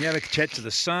Tigers? Can you have a chat to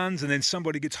the Suns? And then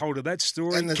somebody gets hold of that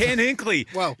story. And Ken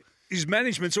Hinkley. Well, his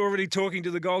management's already talking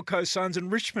to the Gold Coast Suns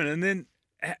and Richmond, and then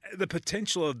the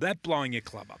potential of that blowing your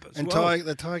club up as well. And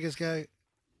the Tigers go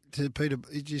to Peter.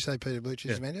 Did you say Peter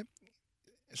Blucher's manager?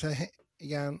 So you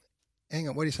go, hang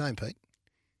on, what are you saying, Pete?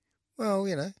 Well,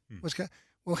 what's going?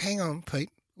 Well, hang on, Pete.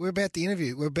 We're about the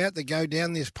interview. We're about to go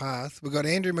down this path. We've got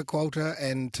Andrew McQualter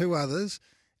and 2 others.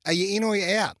 Are you in or are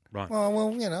you out? Right. Well,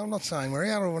 I'm not saying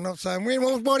we're out or we're not saying we're in.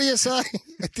 Well, what are you saying?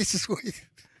 This is what.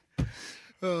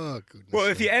 Oh, goodness. Well,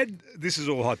 if you add, this is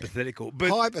all hypothetical, but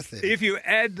Hypothetical. if you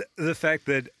add the fact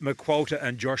that McQualter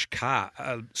and Josh Carr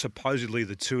are supposedly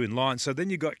the two in line, so then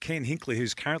you've got Ken Hinkley,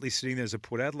 who's currently sitting there as a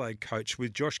Port Adelaide coach,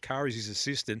 with Josh Carr as his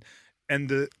assistant, and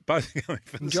both going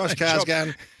for the Josh same Carr's job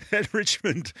going. at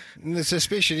Richmond. And the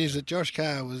suspicion is that Josh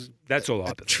Carr was That's all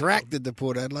hypothetical. attracted to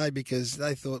Port Adelaide because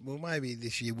they thought, well, maybe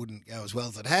this year wouldn't go as well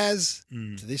as it has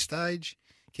to this stage.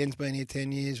 Ken's been here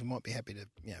 10 years. We might be happy to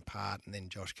part, and then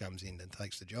Josh comes in and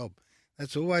takes the job.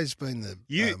 That's always been the...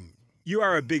 You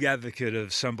are a big advocate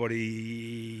of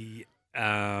somebody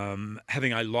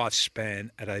having a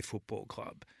lifespan at a football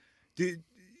club. Do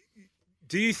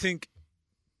you think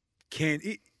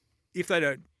if they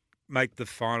don't make the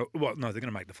final... Well, no, they're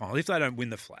going to make the final. If they don't win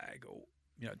the flag or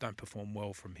don't perform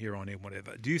well from here on in,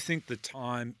 whatever, do you think the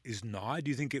time is nigh? Do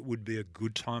you think it would be a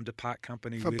good time to part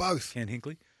company with both. Ken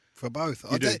Hinkley? For both.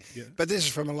 You do, yeah. But this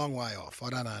is from a long way off. I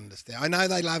don't understand. I know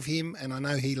they love him and I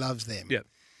know he loves them. Yeah.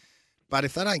 But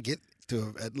if they don't get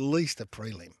to at least a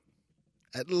prelim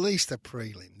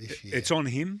this year. It's on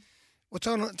him? Well,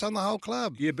 it's on the whole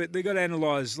club. Yeah, but they've got to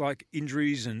analyse, like,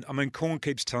 injuries. And, I mean, Corn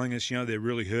keeps telling us, they're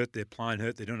really hurt, they're playing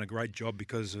hurt, they're doing a great job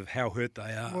because of how hurt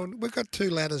they are. Well, we've got two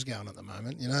ladders going at the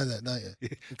moment. You know that, don't you? Yeah.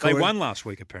 They won last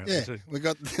week, apparently, Yeah, too. we've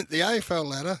got the AFL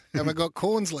ladder and we've got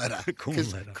Corn's ladder.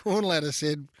 Corn's ladder. Corn ladder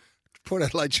said Port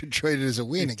Adelaide should treat it as a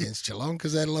win against Geelong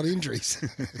because they had a lot of injuries.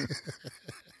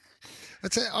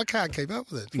 I can't keep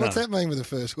up with it. What's that mean with the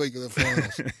first week of the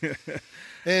finals?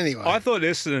 Anyway. I thought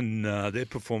Essendon, their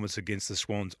performance against the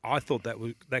Swans, I thought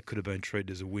that could have been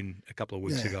treated as a win a couple of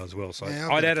weeks ago as well. So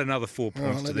I'd add another 4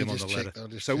 points to them on the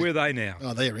ladder. So where are they now?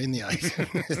 Oh, they're in the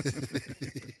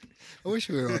 8. I wish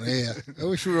we were on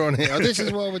air. This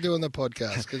is why we're doing the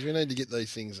podcast, because we need to get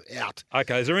these things out.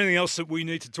 Okay, is there anything else that we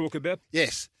need to talk about?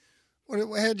 Yes. How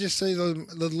did you see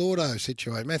the Lordo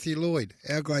situation? Matthew Lloyd,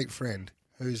 our great friend,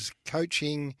 who's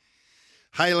coaching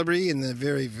Haileybury in the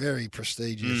very, very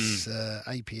prestigious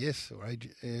APS, or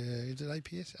is it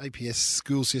APS? APS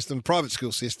school system, private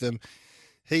school system.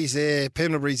 He's there.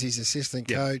 Pendlebury's his assistant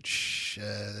coach.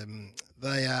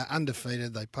 They are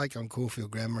undefeated. They take on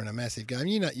Caulfield Grammar in a massive game.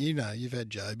 You know, you've had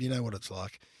Job. You know what it's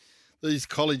like. These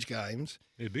college games.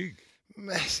 They're big.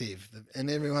 Massive, and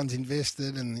everyone's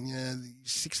invested, and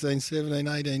 16, 17,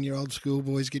 18-year-old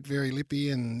schoolboys get very lippy,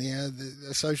 and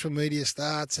the social media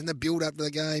starts, and the build up to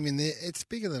the game in there, it's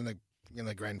bigger than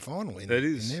the grand final in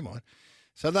their mind.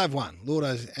 So they've won,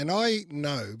 Lordo's, and I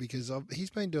know because he's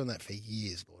been doing that for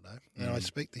years, Lordo, and I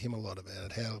speak to him a lot about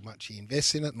it, how much he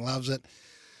invests in it and loves it.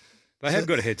 They have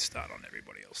got a head start on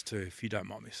everybody else too, if you don't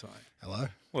mind me saying. Hello.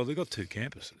 Well, they've got 2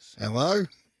 campuses. Hello.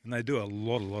 And they do a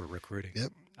lot of recruiting.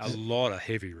 Yep. A lot of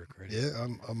heavy recruiting. Yeah,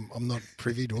 I'm not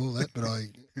privy to all that, but I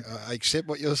accept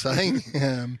what you're saying.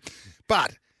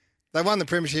 But they won the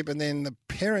premiership, and then the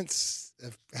parents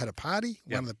have had a party.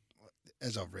 Yep.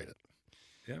 As I've read it.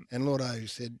 Yeah. And Lordo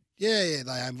said, yeah,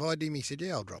 they invited him. He said,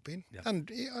 yeah, I'll drop in. Yep.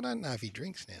 I don't know if he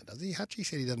drinks now, does he? Hutchie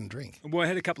said he doesn't drink. Well, I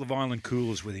had a couple of island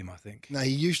coolers with him, I think. No, he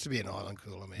used to be an island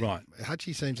cooler man. Right.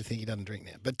 Hutchie seems to think he doesn't drink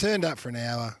now, but turned up for an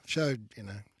hour, showed,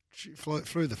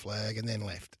 flew the flag, and then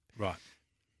left. Right.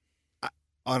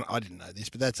 I didn't know this,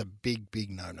 but that's a big,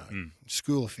 big no-no.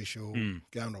 School official,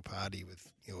 going to a party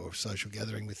with your social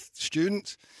gathering with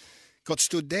students, got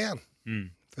stood down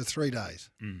for 3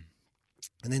 days, and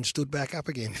then stood back up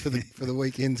again for the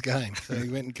weekend's game. So he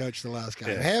went and coached the last game.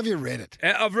 Yeah. How have you read it?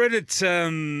 I've read it.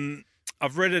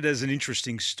 I've read it as an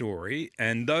interesting story,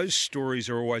 and those stories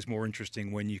are always more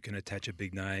interesting when you can attach a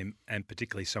big name, and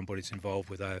particularly somebody that's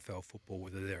involved with AFL football,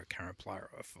 whether they're a current player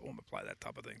or a former player, that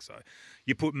type of thing. So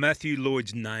you put Matthew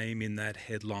Lloyd's name in that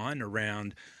headline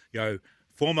around,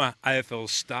 former AFL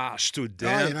star stood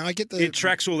down. I get it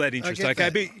tracks all that interest,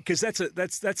 okay? Because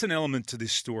that's an element to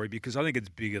this story, because I think it's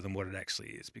bigger than what it actually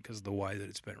is because of the way that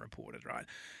it's been reported, right?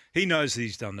 He knows that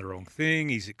he's done the wrong thing.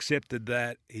 He's accepted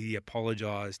that. He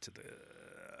apologised to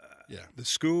the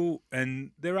school,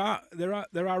 and there are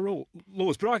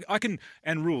laws, but I can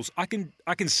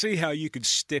see how you could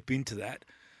step into that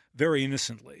very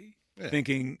innocently,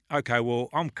 thinking, okay, well,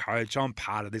 I'm coach, I'm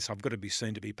part of this, I've got to be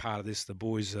seen to be part of this. The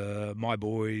boys are my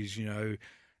boys,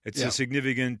 it's a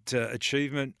significant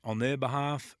achievement on their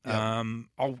behalf.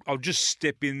 I'll just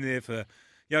step in there for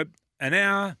an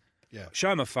hour,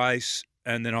 show my face,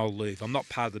 and then I'll leave. I'm not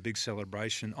part of the big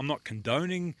celebration. I'm not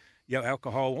condoning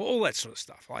alcohol, all that sort of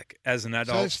stuff, like as an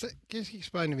adult. So just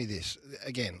explain to me this.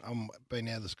 Again, I've been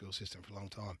out of the school system for a long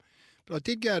time, but I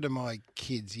did go to my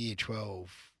kids' year 12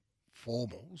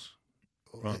 formals.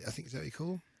 Right. I think is that what you call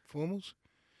them? Formals?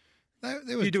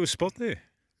 You do a spot there?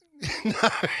 No,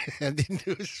 I didn't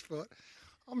do a spot.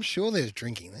 I'm sure there's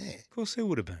drinking there. Of course there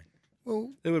would have been.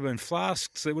 Well, There would have been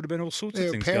flasks. There would have been all sorts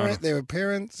of things going on. there were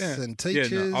parents Yeah. and Yeah, no,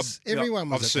 teachers.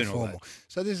 Everyone I've was at seen the all formal.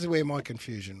 So this is where my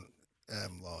confusion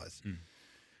lies.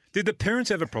 Did the parents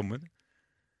have a problem with it?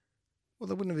 Well,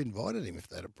 they wouldn't have invited him if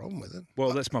they had a problem with it.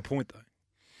 Well, that's my point, though.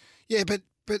 Yeah, but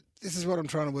this is what I'm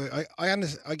trying to work.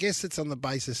 I guess it's on the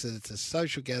basis that it's a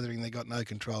social gathering they got no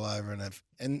control over,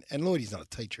 and Lloydie's not a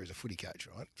teacher; he's a footy coach,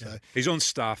 right? So, He's on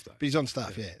staff, though. but he's on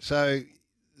staff, yeah. So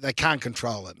they can't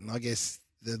control it, and I guess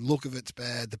the look of it's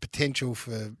bad. The potential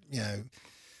for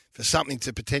for something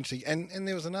to potentially, and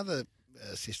there was another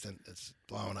assistant that's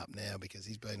blowing up now because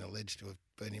he's been alleged to have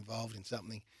been involved in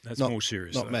something. That's Not- more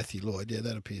serious. Not though. Matthew Lloyd, yeah,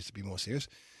 that appears to be more serious.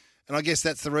 And I guess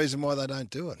that's the reason why they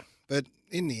don't do it. But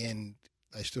in the end,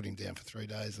 they stood him down for 3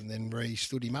 days and then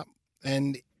stood him up.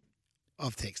 And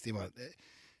I've texted him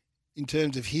in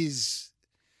terms of his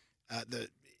the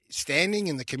standing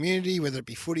in the community, whether it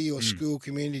be footy or school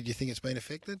community. Do you think it's been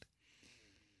affected?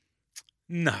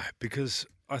 No, because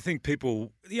I think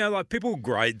people, people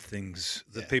grade things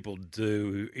that people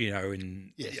do,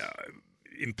 in Yes.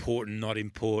 important, not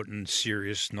important,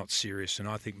 serious, not serious. And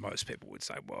I think most people would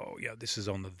say, well, this is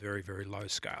on the very, very low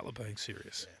scale of being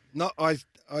serious. Not,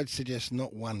 I'd suggest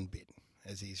not one bit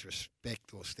as his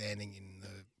respect or standing in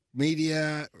the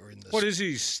media or in the. What is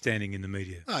he standing in the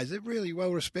media? Oh, is it really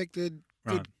well respected?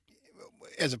 Right.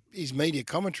 As his media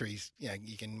commentaries,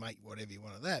 you can make whatever you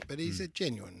want of that, but he's a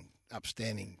genuine,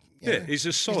 upstanding. He's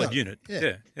a solid not- unit.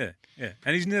 yeah. Yeah.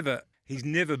 And he's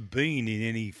never been in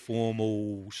any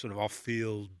formal sort of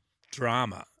off-field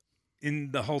drama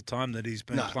in the whole time that he's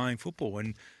been No. playing football.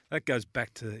 And that goes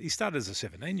back to he started as a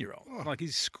 17-year-old. Like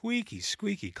he's squeaky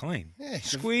clean. Yeah,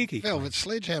 he's a squeaky clean. velvet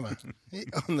sledgehammer.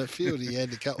 On the field, he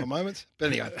had a couple of moments.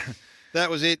 But anyway, that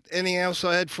was it. Anything else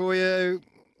I had for you?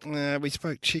 We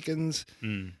spoke chickens.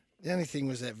 The only thing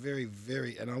was that very,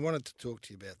 very, and I wanted to talk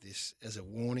to you about this as a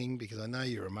warning because I know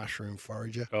you're a mushroom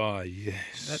forager. Oh,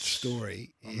 yes. That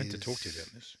story I meant to talk to you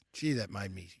about this. Gee, that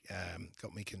made me,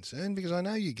 got me concerned because I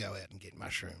know you go out and get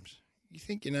mushrooms. You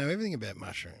think you know everything about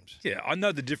mushrooms. Yeah, I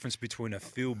know the difference between a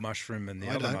field mushroom and the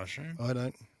I other don't. mushroom. I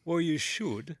don't. Well, you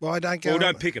should. Well, I don't go. Or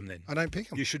don't pick them then. I don't pick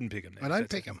them. You shouldn't pick them then. I don't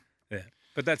That's pick it. them. Yeah,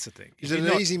 but that's the thing. Is If it you're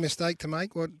an not- easy mistake to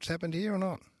make what's happened here or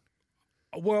not?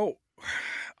 Well,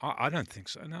 I don't think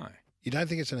so, no. You don't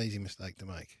think it's an easy mistake to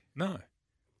make? No.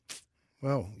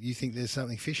 Well, you think there's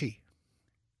something fishy.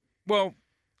 Well,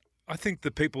 I think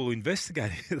the people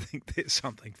investigating it think there's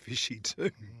something fishy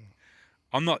too.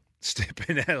 I'm not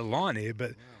stepping out of line here,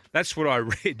 but that's what I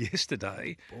read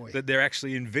yesterday, Boy. that they're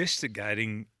actually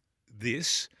investigating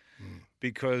this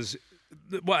because,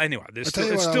 well, anyway, I'll tell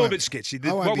you it's what, I still a won't- bit sketchy.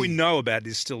 I won't What we be- know about it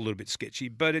is still a little bit sketchy,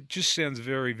 but it just sounds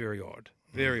very, very odd.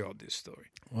 Very odd, this story.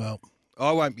 Well,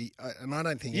 I won't be, and I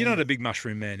don't think You're not a big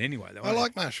mushroom man anyway, though, I are you?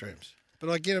 like mushrooms, but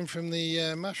I get them from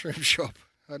the mushroom shop.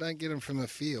 I don't get them from a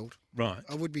field. Right.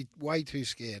 I would be way too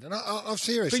scared. And I'm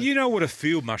serious. But you know what a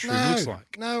field mushroom looks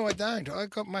like. No, I don't. I've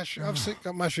got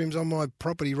mushrooms on my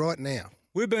property right now.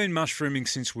 We've been mushrooming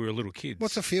since we were little kids.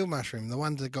 What's a field mushroom? The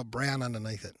ones that got brown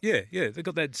underneath it. Yeah. They've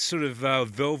got that sort of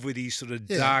velvety, sort of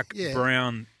Yeah, dark yeah.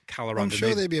 brown colour I'm underneath.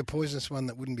 sure there'd be a poisonous one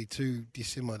that wouldn't be too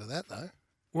dissimilar to that, though.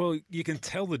 Well, you can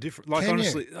tell the difference. Like, Can you?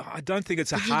 honestly, I don't think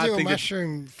it's a Did you hard do a thing.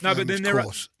 mushroom No, but then there are.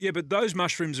 course? Yeah, but those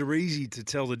mushrooms are easy to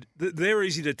tell. They're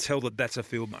easy to tell that that's a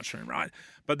field mushroom, right?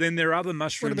 But then there are other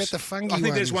mushrooms. about the fungi I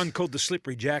think there's ones? one called the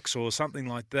slippery jacks or something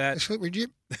like that. A slippery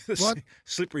jip? What?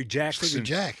 Slippery jacks. Slippery and-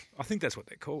 jack. I think that's what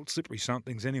they're called. Slippery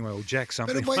somethings anyway, or jack But,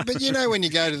 something. but you know when you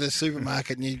go to the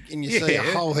supermarket and you see a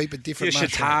Yeah. whole heap of different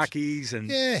mushrooms. shiitakes and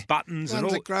Yeah. buttons and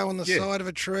Ones all that grow on the yeah. side of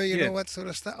a tree and Yeah. all that sort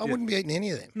of stuff. I Yeah. wouldn't be eating any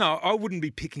of them. No, I wouldn't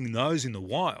be picking those in the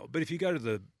wild. But if you go to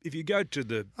the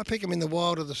I pick them in the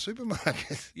wild of the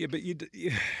supermarket. yeah, but you do.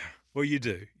 Yeah, well, you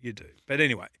do. But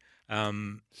anyway,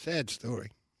 Sad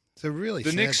story. It's a really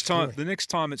the sad next story.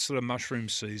 time it's sort of mushroom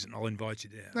season, I'll invite you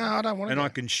down. No, I don't want to. And I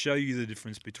can show you the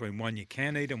difference between one you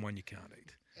can eat and one you can't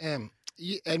eat.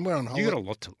 And we're on holiday. You got a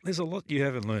lot to. There's a lot you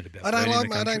haven't learned about. I don't being in like.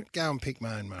 the I country. don't go and pick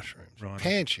my own mushrooms. Right.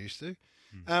 Pants used to.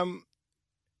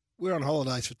 We're on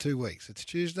holidays for 2 weeks. It's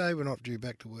Tuesday. We're not due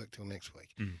back to work till next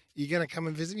week. You're going to come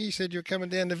and visit me? You said you were coming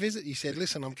down to visit. You said,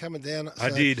 listen, I'm coming down. I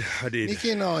So did. Nicky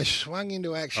and I swung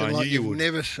into action I knew like you you've would.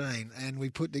 never seen, and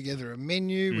we put together a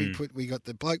menu. We got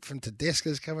the bloke from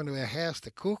Tedesca's coming to our house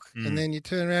to cook, and then you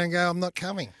turn around and go, I'm not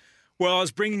coming. Well, I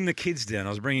was bringing the kids down. I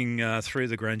was bringing 3 of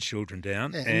the grandchildren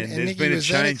down, Yeah, and and there's Nicky been a was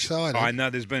that change. excited. I know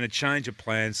there's been a change of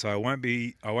plans, so I won't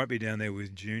be down there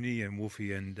with Junie and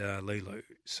Wolfie and Lulu.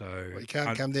 So You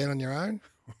can't come down on your own.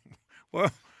 Well,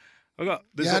 I got.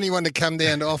 The only one to come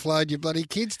down to offload your bloody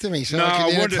kids to me, so No, I I can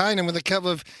wanted- entertain them with a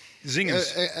couple of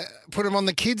Zingers. Put them on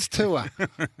the kids' tour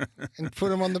and put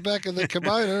them on the back of the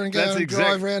Kubota and go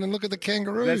drive around and look at the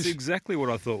kangaroos. That's exactly what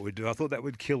I thought we'd do. I thought that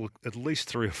would kill at least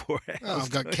 3 or 4 hours. Oh, I've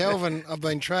got Kelvin. I've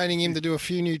been training him to do a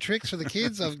few new tricks for the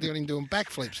kids. I've got him doing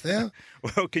backflips now.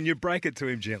 Well, can you break it to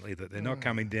him gently that they're not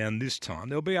coming down this time?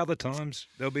 There'll be other times.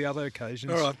 There'll be other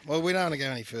occasions. All right. Well, we don't want to go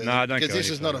any further. No, don't go any because this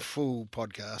is not further. a full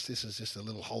podcast. This is just a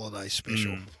little holiday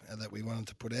special that we wanted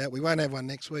to put out. We won't have one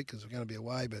next week because we're going to be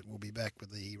away, but we'll be back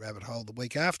with the Rabbit Hole the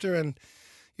week after, and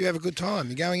you have a good time.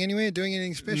 You going anywhere? Doing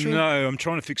anything special? No, I'm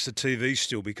trying to fix the TV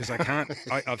still because I can't.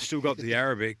 I've still got the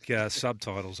Arabic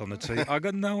subtitles on the TV. I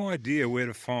got no idea where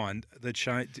to find the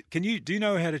change. Do you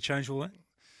know how to change all that?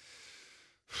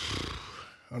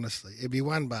 Honestly, it'd be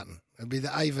one button. It'd be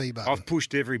the AV button. I've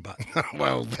pushed every button.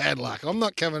 Well, bad luck. I'm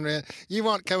not coming round. You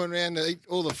want coming round to eat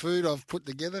all the food I've put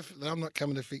together? I'm not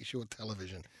coming to fix your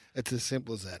television. It's as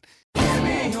simple as that.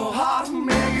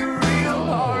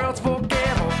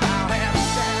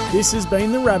 This has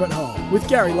been The Rabbit Hole with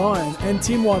Gary Lyon and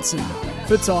Tim Watson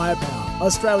for Tyre Power,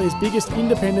 Australia's biggest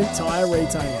independent tyre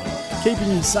retailer.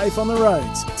 Keeping you safe on the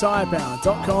roads.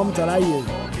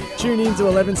 tyrepower.com.au. Tune in to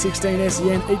 1116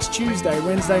 SEN each Tuesday,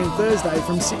 Wednesday and Thursday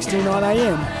from 6 to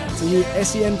 9am to hear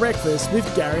SEN Breakfast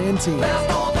with Gary and Tim.